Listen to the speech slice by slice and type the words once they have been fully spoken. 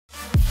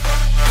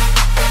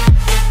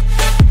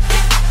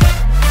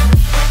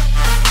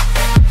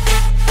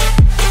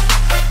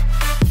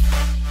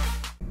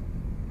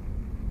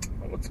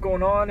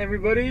going on,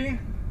 everybody?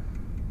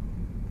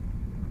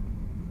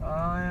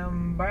 I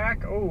am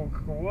back. Oh,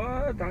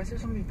 what? I see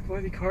so many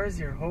bloody cars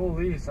here.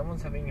 Holy,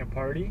 someone's having a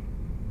party.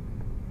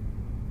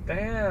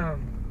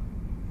 Damn.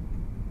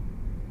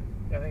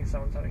 Yeah, I think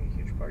someone's having a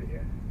huge party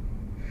here.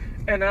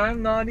 And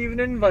I'm not even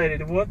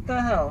invited. What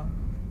the hell?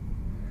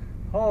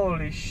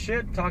 Holy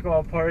shit, talk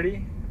about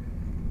party.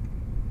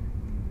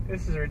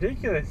 This is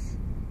ridiculous.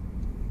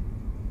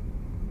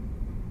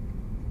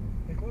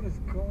 Like, what is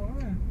going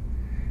on?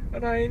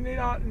 And I'm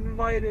not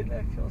invited.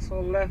 I feel so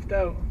left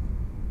out.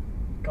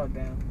 God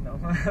damn, no.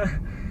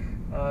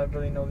 I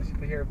really know these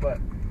people here, but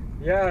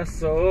yeah,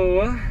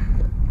 so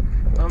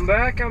I'm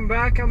back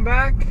back from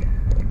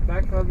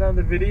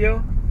another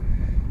video,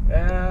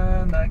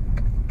 and I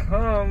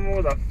come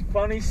with a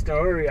funny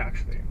story,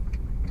 actually.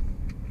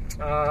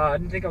 I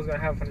didn't think I was gonna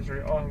have a funny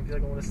story. Oh, I feel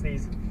like I want to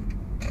sneeze.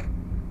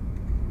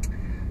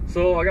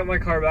 So I got my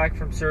car back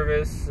from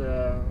service.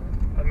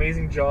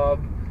 Amazing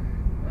job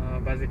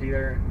by the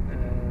dealer,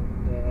 and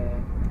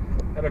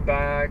got it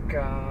back.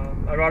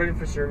 I brought it in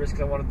for service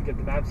because I wanted to get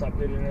the maps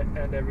updated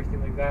and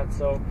everything like that.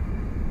 So,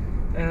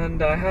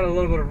 and I had a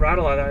little bit of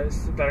rattle that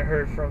I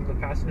heard from the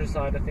passenger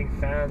side, I think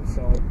fans.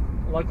 So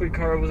luckily the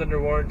car was under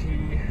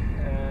warranty,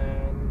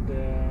 and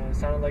it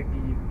sounded like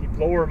the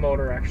blower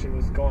motor actually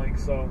was going.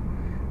 So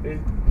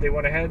they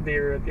went ahead, they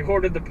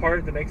ordered the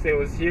part. The next day it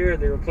was here,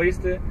 they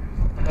replaced it.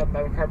 I had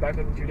my car back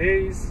within 2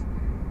 days.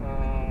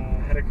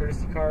 Had a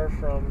courtesy car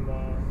from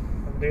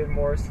David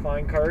Morris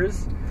Fine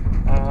Cars.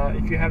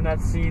 If you have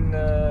not seen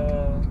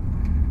a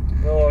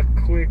little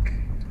quick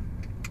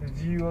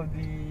view of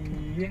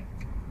the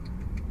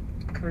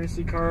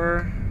courtesy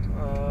car,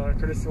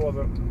 courtesy of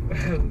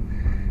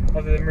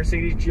the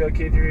Mercedes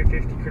GLK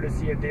 350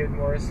 courtesy of David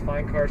Morris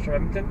Fine Cars from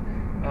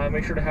Edmonton,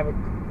 make sure to have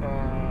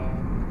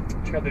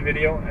check out the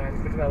video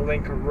and click on that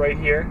link right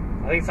here.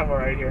 I think it's somewhere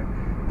right here.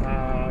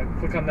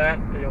 Click on that,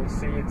 you'll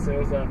see it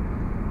was a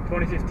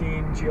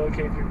 2015 GLK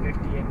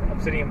 350 in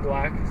Obsidian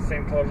Black,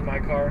 same color as my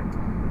car.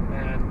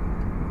 And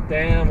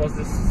damn, was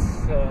this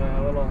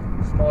little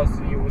smallest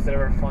SUV was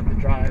ever fun to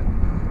drive.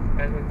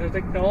 And the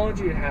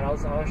technology it had, I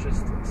was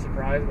just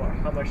surprised about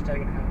how much tech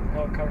it had,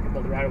 how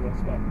comfortable the ride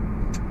was. But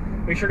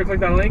make sure to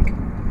click that link,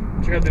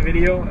 check out the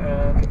video,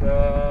 and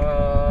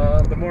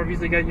the more views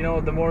they get,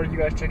 the more you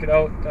guys check it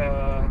out,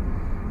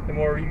 the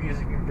more reviews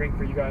it can bring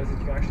for you guys, that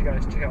you can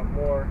actually check out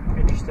more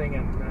interesting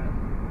and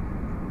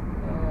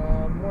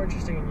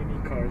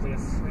unique cars. I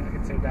guess I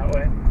could say it that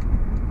way.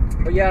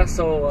 But yeah,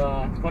 so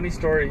funny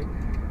story.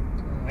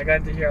 I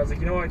got into here, I was like,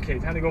 you know what, okay,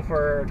 time to go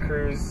for a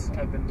cruise.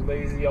 I've been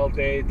lazy all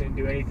day, didn't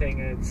do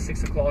anything, and it's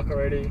 6 o'clock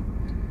already.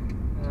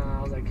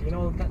 I was like,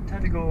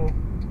 time to go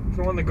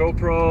throw on the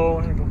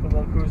GoPro and go for a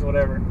little cruise or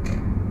whatever.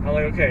 I'm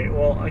like, okay,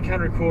 well, I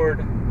can't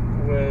record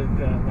with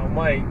my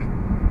mic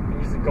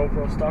and use the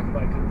GoPro stock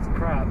mic because it's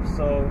crap.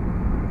 So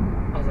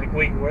I was like,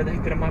 wait, where the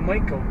heck did my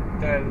mic go?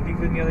 Did I leave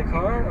it in the other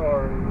car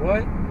or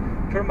what?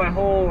 Turned my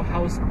whole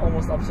house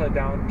almost upside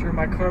down, turned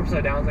my car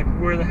upside down. I was like,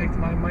 where the heck did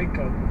my mic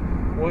go?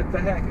 What the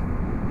heck?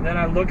 And then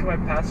I look at my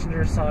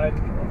passenger side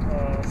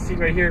seat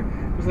right here.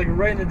 It was like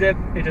right in the dip,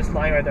 it just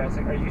lying right there. I was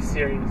like, are you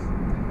serious?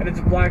 And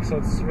it's black, so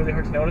it's really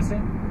hard to notice it.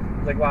 I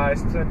was like, wow, I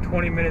spent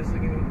 20 minutes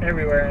looking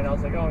everywhere, and I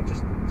was like, oh,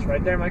 it's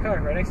right there in my car,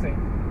 right next to me.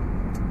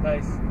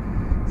 Nice.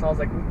 So I was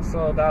like,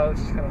 so that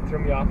just kind of threw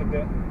me off a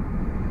bit.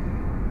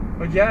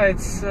 But yeah,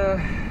 it's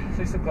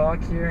 6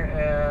 o'clock here,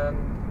 and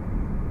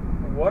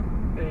what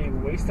a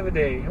waste of a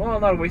day. Well,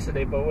 not a waste of a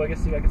day, but I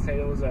guess I could say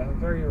it was a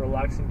very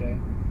relaxing day.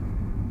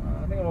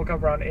 I think I woke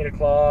up around 8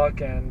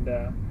 o'clock, and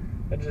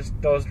I just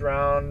dozed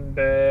around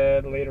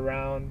bed, laid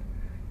around,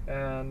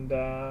 and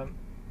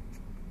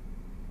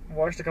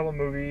watched a couple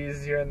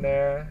movies here and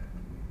there.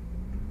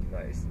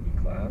 Nice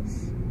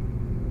E-Class.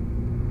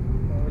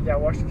 Yeah, I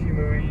watched a few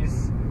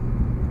movies.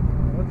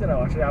 What did I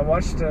watch? Yeah, I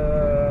watched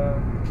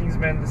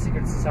Kingsman: The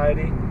Secret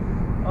Society.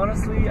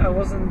 Honestly, I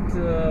wasn't.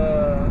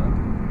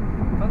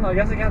 I don't know. I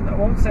guess I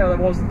won't say I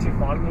wasn't too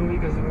fond of the movie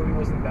because the movie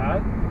wasn't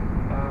bad.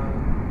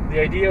 The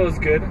idea was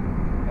good.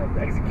 The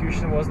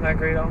execution wasn't that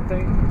great, I don't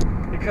think.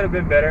 It could have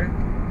been better.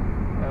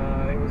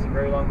 It was a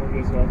very long movie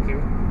as well,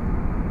 too.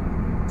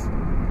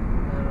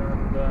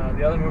 And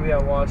the other movie I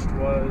watched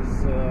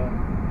was,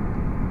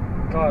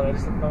 God, I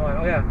just slipped my mind.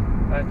 Oh yeah,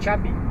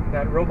 Chappie,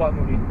 that robot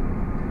movie. The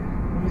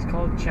movie's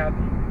called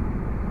Chappie.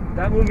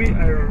 That movie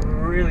I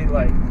really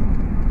liked.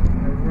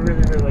 I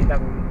really liked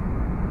that movie.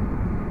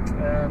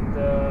 And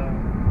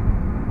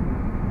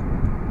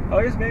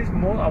I guess maybe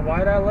why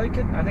did I like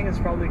it? I think it's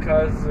probably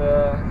because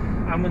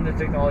I'm in the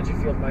technology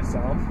field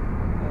myself,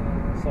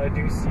 so I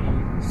do see,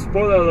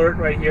 spoiler alert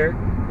right here,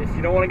 if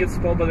you don't want to get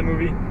spoiled by the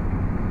movie,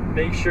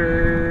 make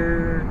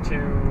sure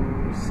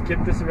to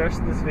skip the rest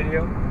of this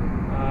video,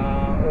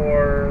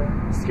 or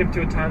skip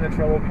to a time that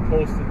will be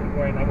posted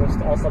when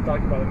I'll stop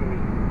talking about the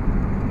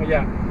movie. But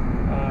yeah,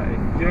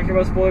 if you don't care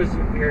about spoilers,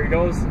 here it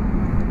goes.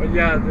 But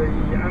yeah,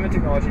 I'm in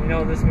technology.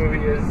 This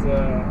movie is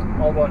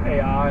all about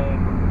AI and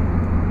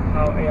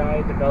how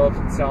AI develops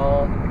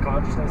itself and the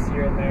consciousness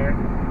here and there.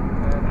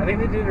 And I think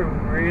they did a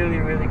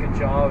really good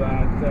job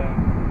at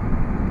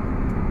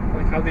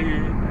how they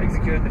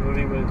executed the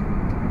movie with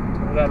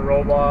that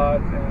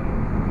robot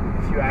and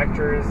a few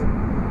actors.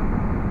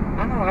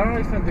 I don't know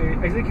if the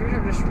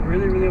execution was just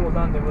really, really well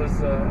done. There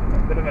was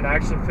a bit of an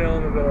action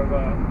film, a bit of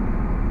a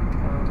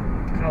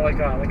kind of like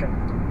a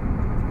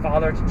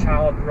father to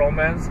child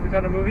romance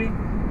kind of movie,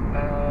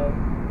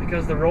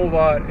 because the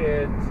robot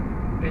it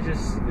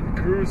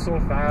grew so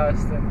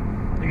fast,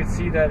 and you could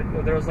see that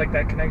there was like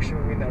that connection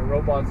between the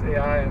robot's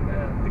AI and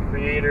the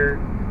creator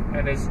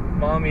and his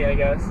mommy, I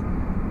guess.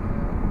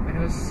 And it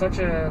was such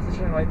an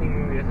enlightening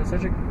movie. It's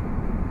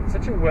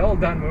such a well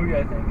done movie,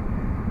 I think,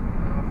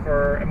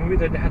 for a movie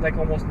that had like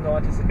almost no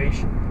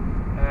anticipation.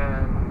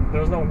 And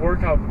there was no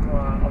workup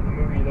of the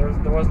movie.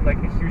 There wasn't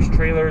like a huge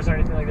trailers or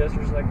anything like this.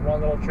 There was like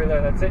one little trailer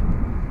and that's it.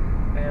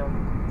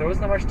 And there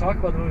wasn't much talk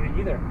about the movie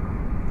either.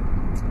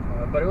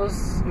 But it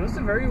was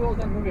a very well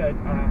done movie. I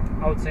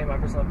would say, in my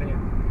personal opinion,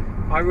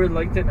 I really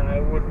liked it, and I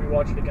would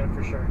rewatch it again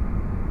for sure.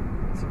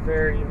 It's a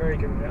very, very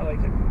good movie. I like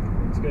it.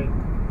 It's good.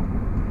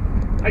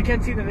 I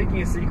can't see them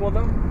making a sequel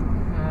though.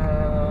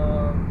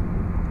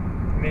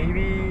 Maybe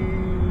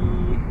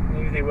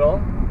they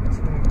will.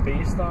 Something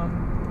based on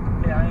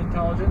AI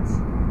intelligence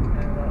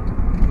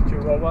and two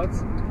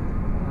robots.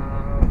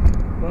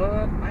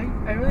 But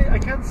I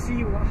can't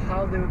see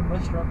how they would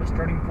muster up a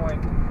starting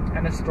point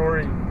and a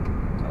story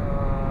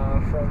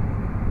from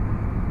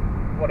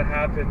what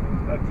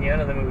happened at the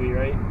end of the movie,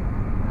 right?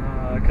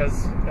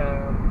 Because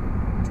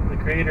the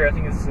creator, I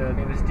think his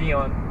name is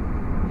Dion,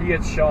 he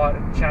gets shot,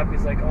 and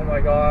Chappie's like, "Oh my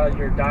God,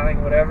 you're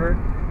dying," whatever.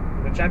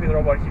 But Chappie the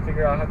robot, he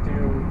figured out how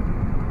to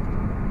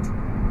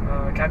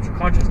capture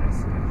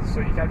consciousness.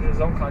 So he captured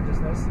his own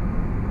consciousness.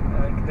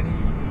 Then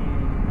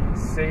he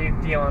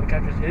saved Dion,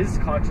 captured his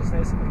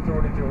consciousness, and threw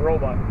it into a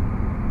robot.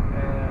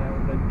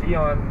 And then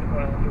Dion,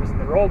 when he was in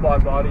the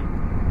robot body, he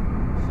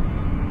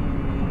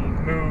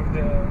moved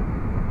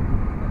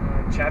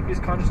Chappie's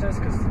consciousness,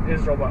 because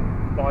his robot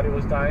body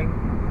was dying,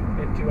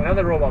 into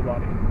another robot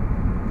body.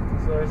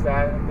 So there's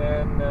that. And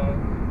then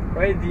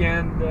right at the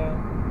end,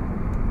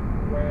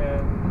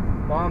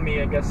 when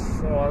Mommy, I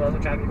guess, well, that's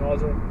what Chappie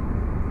calls her,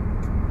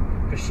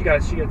 because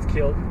she gets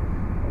killed,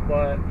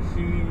 but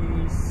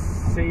he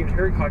saved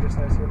her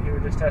consciousness when he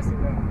was just testing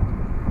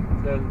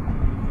the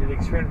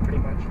experiment, pretty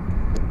much.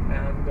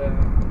 And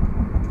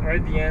right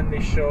at the end, they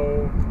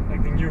show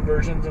like the new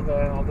versions of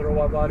the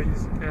robot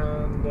bodies,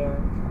 and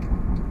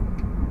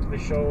they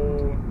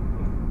show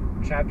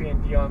Chappie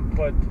and Dion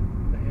put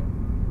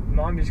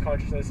Mommy's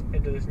consciousness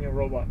into this new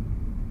robot.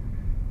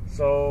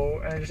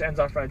 So, and it just ends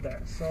off right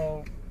there.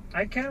 So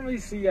I can't really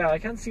see, I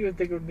can't see if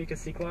they could make a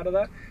sequel out of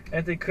that. And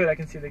if they could, I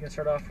can see if they can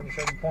start off from a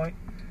certain point.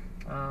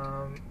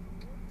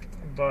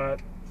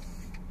 But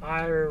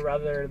I'd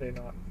rather they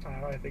not.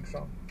 I think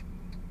so.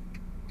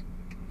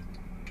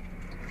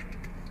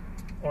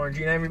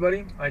 Orangina,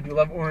 everybody. I do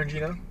love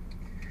Orangina.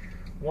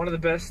 One of the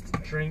best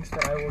drinks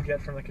that I will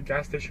get from like a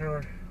gas station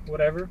or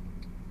whatever.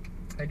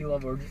 I do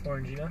love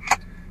Orangina.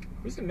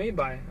 Who's it made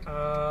by?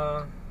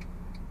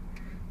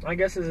 My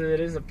guess is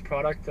it is a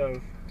product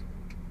of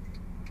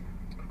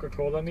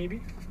Coca-Cola,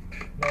 maybe.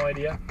 No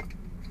idea.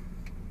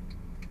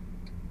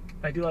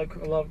 I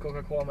love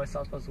Coca-Cola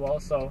myself as well.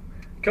 So,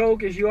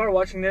 Coke, if you are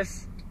watching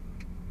this,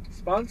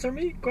 sponsor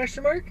me?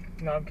 Question mark?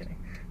 No, I'm kidding.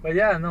 But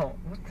yeah, no.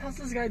 What the hell's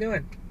this guy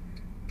doing?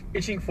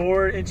 Inching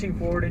forward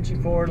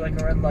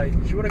like a red light.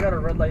 You would have got a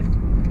red light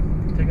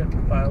ticket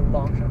by a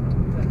long shot.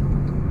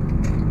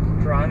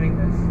 Driving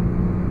this.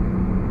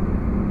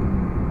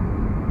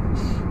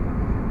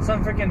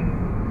 Some freaking.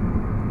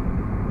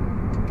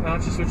 Now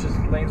it just switches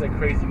lanes like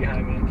crazy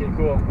behind me. Okay,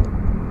 cool.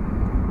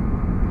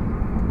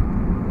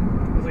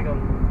 There's like a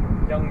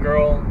young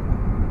girl.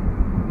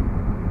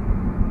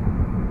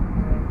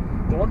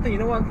 The one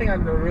thing, one thing I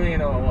really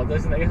know. Well,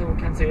 doesn't, I guess I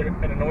can't say it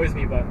annoys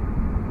me, but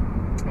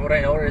what I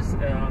notice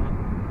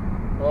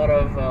a lot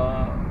of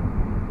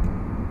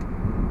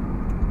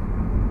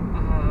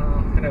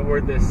how can I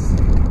word this?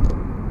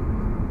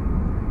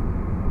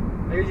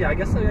 Yeah, I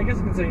guess I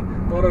can say a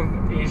lot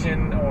of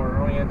Asian or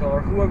Oriental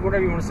or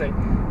whatever you want to say.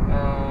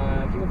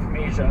 People from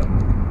Asia.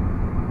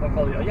 I'll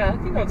probably, yeah, I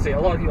think I would say a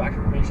lot of people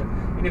actually from Asia.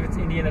 Even if it's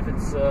Indian, if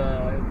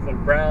they're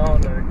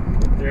brown or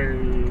they're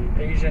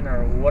Asian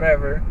or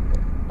whatever,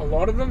 a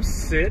lot of them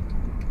sit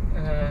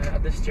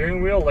at the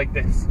steering wheel like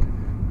this.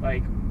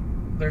 Like,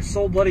 they're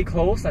so bloody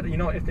close that,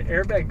 if the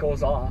airbag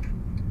goes off,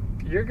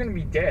 you're gonna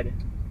be dead.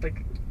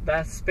 Like,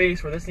 that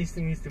space where this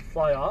thing needs to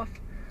fly off,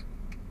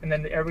 and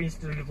then the airbag needs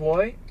to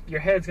deploy, your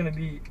head's gonna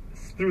be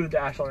through the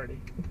dash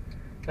already.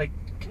 Like,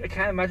 I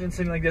can't imagine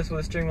sitting like this with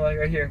a steering wheel like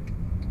right here.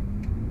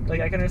 Like,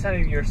 I can understand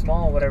if you're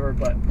small or whatever,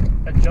 but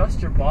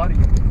adjust your body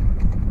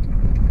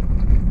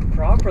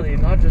properly,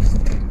 not just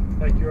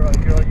like you're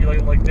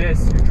like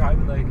this. You're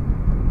driving like,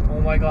 oh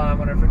my god,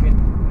 when a freaking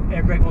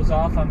airbag goes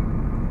off,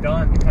 I'm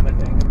done, kind of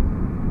thing.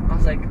 I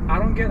was like, I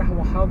don't get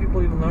how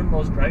people even learn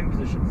those driving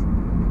positions.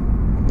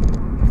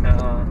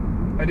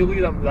 I do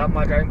believe that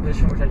my driving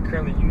position, which I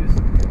currently use,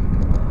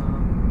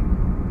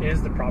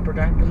 is the proper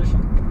driving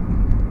position.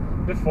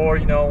 Before,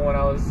 when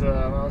I was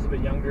a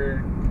bit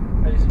younger,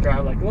 I used to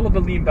drive like a little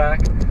bit lean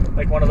back,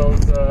 like one of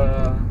those.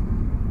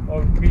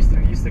 Or we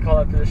used to call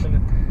that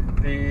position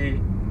the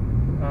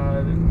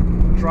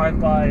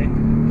drive-by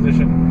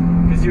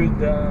position, because you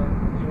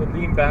would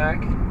lean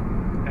back,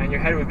 and your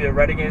head would be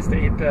right against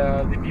the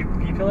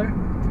B pillar.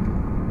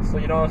 So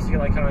you know, so you can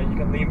like kind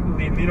of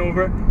lean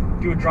over,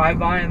 do a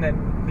drive-by, and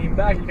then lean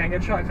back. You can't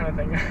get shot, kind of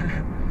thing.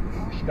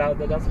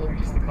 That's what we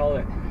used to call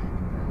it.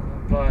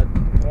 But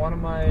one of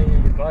my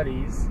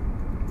buddies,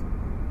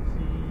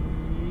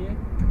 he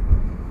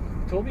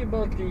told me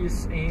about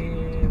this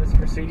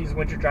Mercedes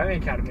Winter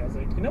Driving Academy. I was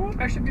like, you know what?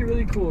 That should be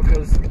really cool,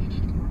 because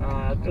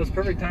it was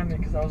perfect timing,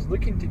 because I was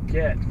looking to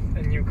get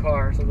a new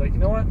car. So I was like, you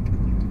know what?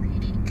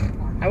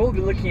 I will be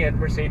looking at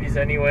Mercedes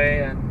anyway,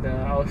 and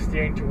I was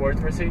steering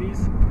towards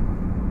Mercedes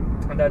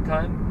at that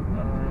time.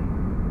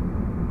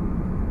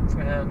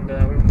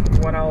 We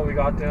went out. We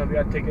got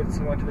tickets.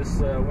 We went to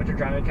this Winter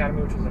Driving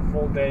Academy, which was a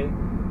full day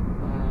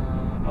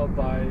out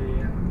by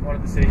one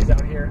of the cities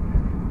out here.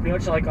 Pretty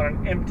much like on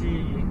an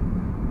empty,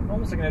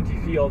 almost like an empty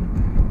field,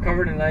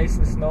 covered in ice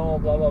and snow,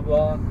 blah blah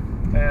blah.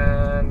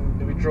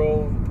 And we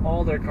drove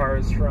all their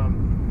cars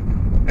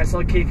from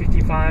SLK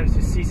 55s to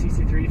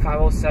C63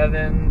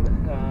 507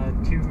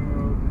 to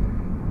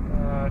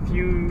a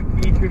few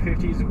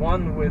E350s,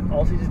 one with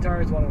all-season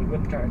tires, one with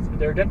winter tires.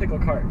 They're identical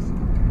cars,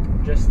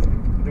 just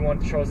the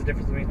one shows the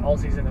difference between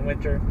all-season and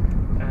winter,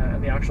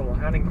 and the actual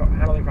handling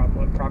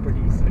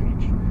properties of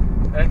each.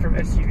 And then from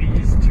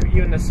SUVs to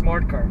even the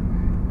smart car.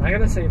 And I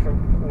gotta say,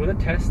 with a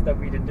test that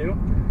we did do,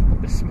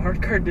 the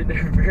smart car did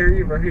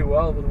very, very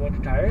well with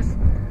winter tires.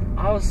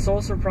 I was so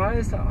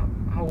surprised how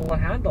well it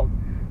handled.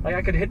 Like,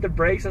 I could hit the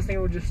brakes, this thing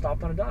would just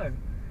stop on a dime.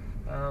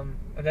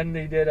 And then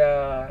they did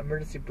a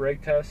emergency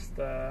brake test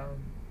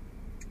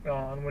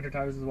on winter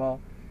tires as well.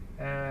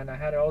 And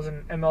I was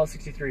in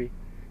ML63.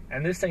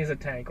 And this thing is a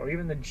tank, or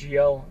even the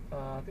GL.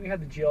 I think we had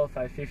the GL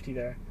 550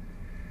 there.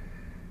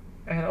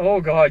 And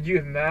oh god,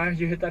 you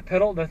hit that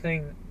pedal, that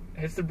thing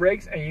hits the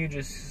brakes, and you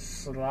just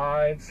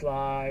slide,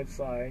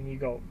 and you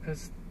go,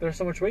 because there's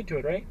so much weight to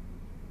it, right?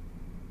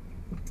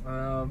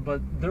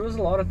 But there was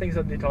a lot of things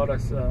that they taught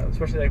us,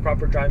 especially like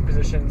proper driving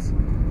positions.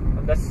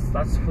 And that's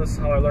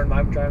how I learned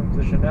my driving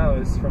position now,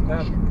 is from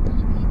them.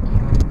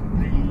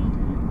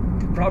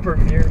 The proper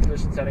mirror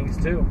position settings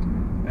too,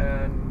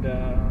 and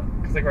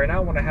because like right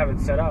now when I have it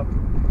set up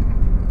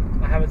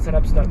so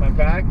that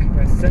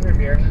my center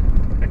mirror,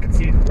 I can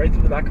see right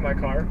through the back of my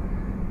car,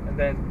 and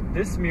then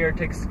this mirror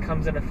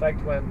comes in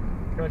effect when,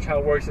 pretty much how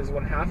it works is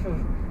when half of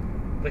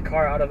the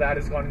car out of that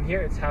is gone in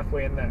here, it's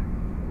halfway in there.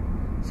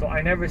 So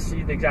I never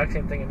see the exact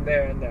same thing in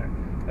there and there.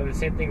 And the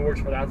same thing works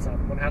for that side.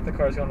 When half the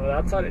car is gone on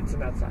that side, it's in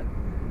that side.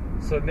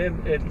 So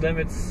it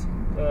limits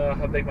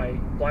how big my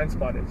blind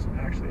spot is,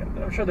 actually.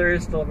 I'm sure there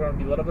is still going to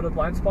be a little bit of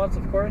blind spots,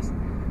 of course,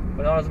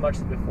 but not as much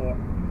as before.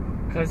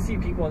 Because I see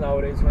people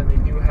nowadays, when they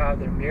do have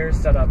their mirrors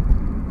set up,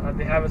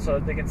 they have it so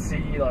that they can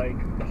see like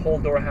the whole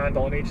door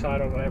handle on each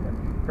side or whatever.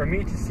 For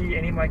me to see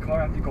any of my car,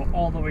 I have to go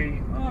all the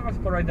way, I have to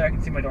put right there, I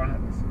can see my door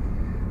handles.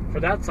 For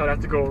that side, I have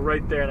to go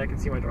right there and I can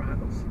see my door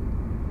handles.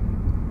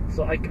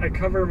 So I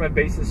cover my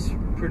bases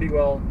pretty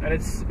well, and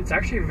it's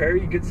actually a very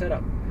good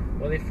setup.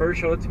 When they first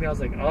showed it to me, I was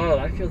like, oh,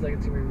 that feels like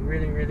it's gonna be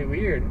really, really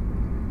weird.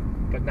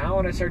 But now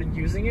when I started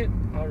using it,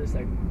 I was just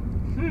like,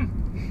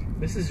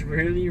 this is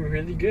really,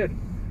 really good.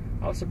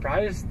 I was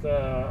surprised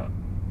how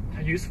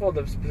useful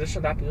that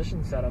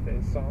position setup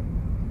is. So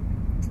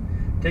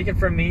take it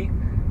from me,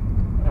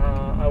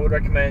 I would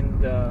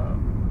recommend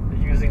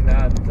using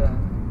that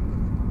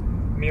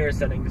mirror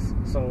settings.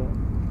 So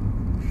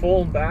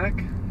full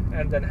back,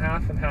 and then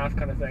half and half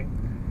kind of thing.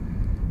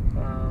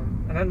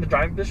 And then the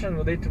driving position,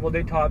 what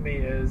they taught me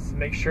is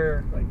make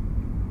sure like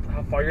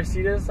how far your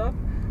seat is up.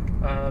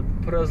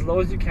 Put it as low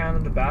as you can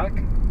in the back,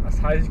 as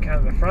high as you can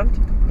in the front.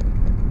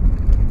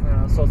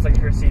 So it's like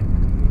your seat,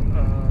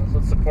 so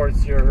it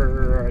supports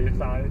your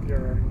thigh,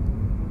 your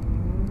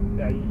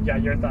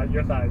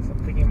thighs. I'm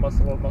thinking what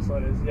muscle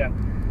it is. Yeah,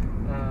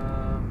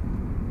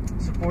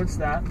 supports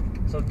that.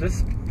 So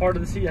this part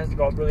of the seat has to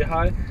go up really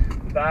high.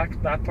 The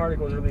back, that part, it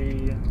goes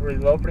really, really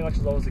low, pretty much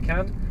as low as it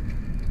can.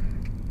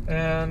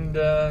 And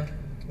the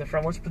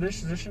frontwards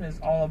position is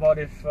all about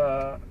if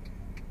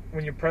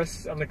when you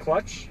press on the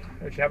clutch,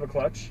 if you have a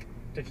clutch,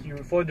 if you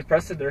fully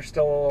depress it, there's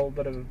still a little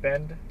bit of a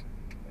bend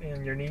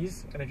in your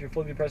knees, and if you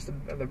fully depress the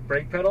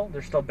brake pedal,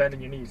 there's still bend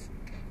in your knees.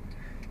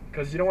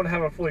 Because you don't want to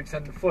have a fully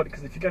extended foot,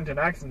 because if you get into an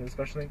accident,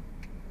 especially,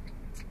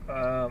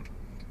 and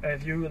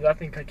if that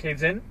thing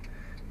caves in,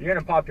 you're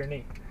gonna pop your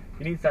knee.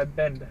 You need that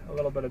bend, a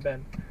little bit of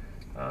bend.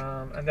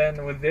 And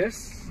then with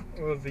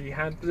the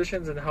hand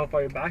positions and how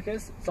far your back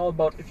is, it's all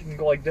about if you can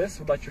go like this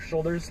without your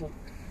shoulders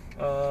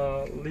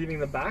leaving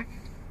the back,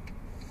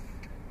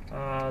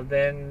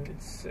 then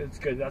it's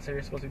good. That's how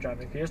you're supposed to be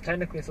driving. You're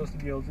technically supposed to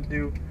be able to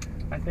do,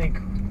 I think,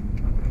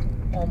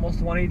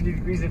 almost 180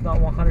 degrees, if not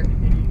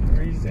 180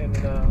 degrees, and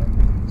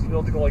to be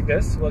able to go like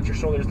this without your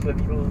shoulders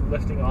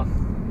lifting off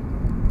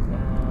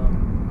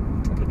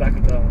the back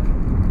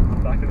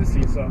of the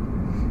seat. So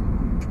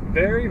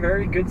very,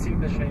 very good seat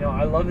position. You know,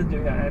 I love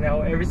doing that. And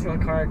now every single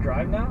car I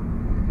drive now,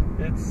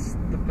 it's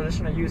the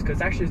position I use,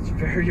 because actually it's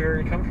very,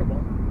 very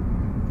comfortable.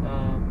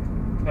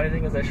 Funny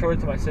thing is, I showed it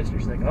to my sister.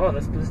 She's like, "Oh,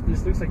 this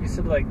looks like you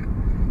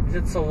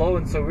sit so low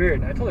and so weird."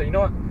 And I told her, you know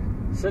what?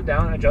 Sit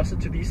down, adjust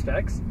it to these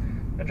specs,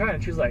 and try it.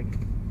 And she's like,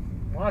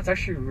 "Wow, it's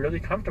actually really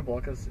comfortable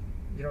because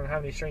you don't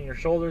have any strain in your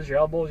shoulders, your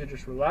elbows. You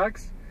just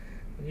relax,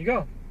 and you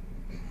go."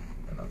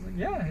 And I was like,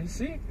 "Yeah, you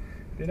see,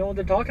 they know what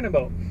they're talking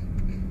about."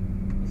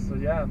 So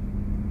yeah.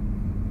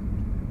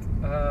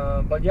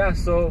 But yeah,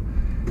 so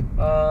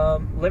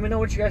let me know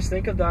what you guys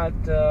think of that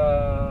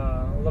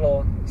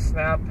little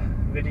snap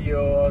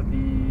video of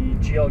the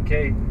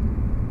GLK.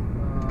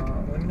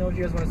 Let me know if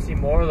you guys want to see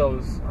more of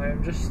those.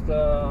 I'm just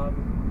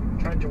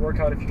trying to work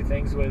out a few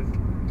things with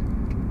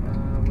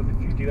a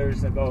few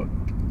dealers about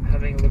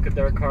having a look at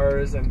their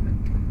cars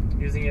and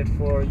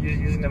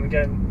using them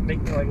again,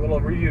 making like little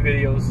review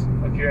videos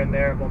of here and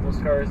there about those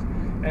cars,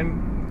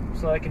 and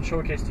so I can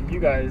showcase to you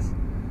guys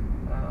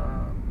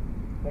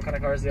what kind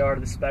of cars they are,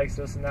 the specs,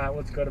 this and that,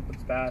 what's good,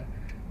 what's bad,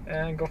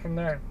 and go from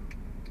there.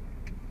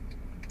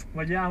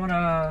 But yeah, I'm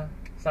gonna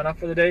sign off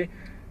for the day.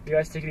 You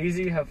guys take it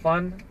easy, have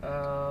fun,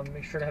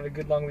 make sure to have a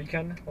good long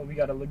weekend. Well, we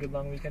got a good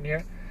long weekend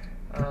here.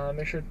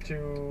 Make sure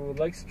to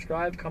like,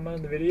 subscribe, comment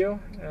on the video,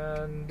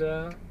 and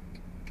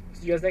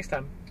see you guys next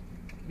time.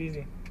 Take it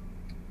easy.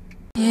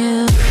 Yeah.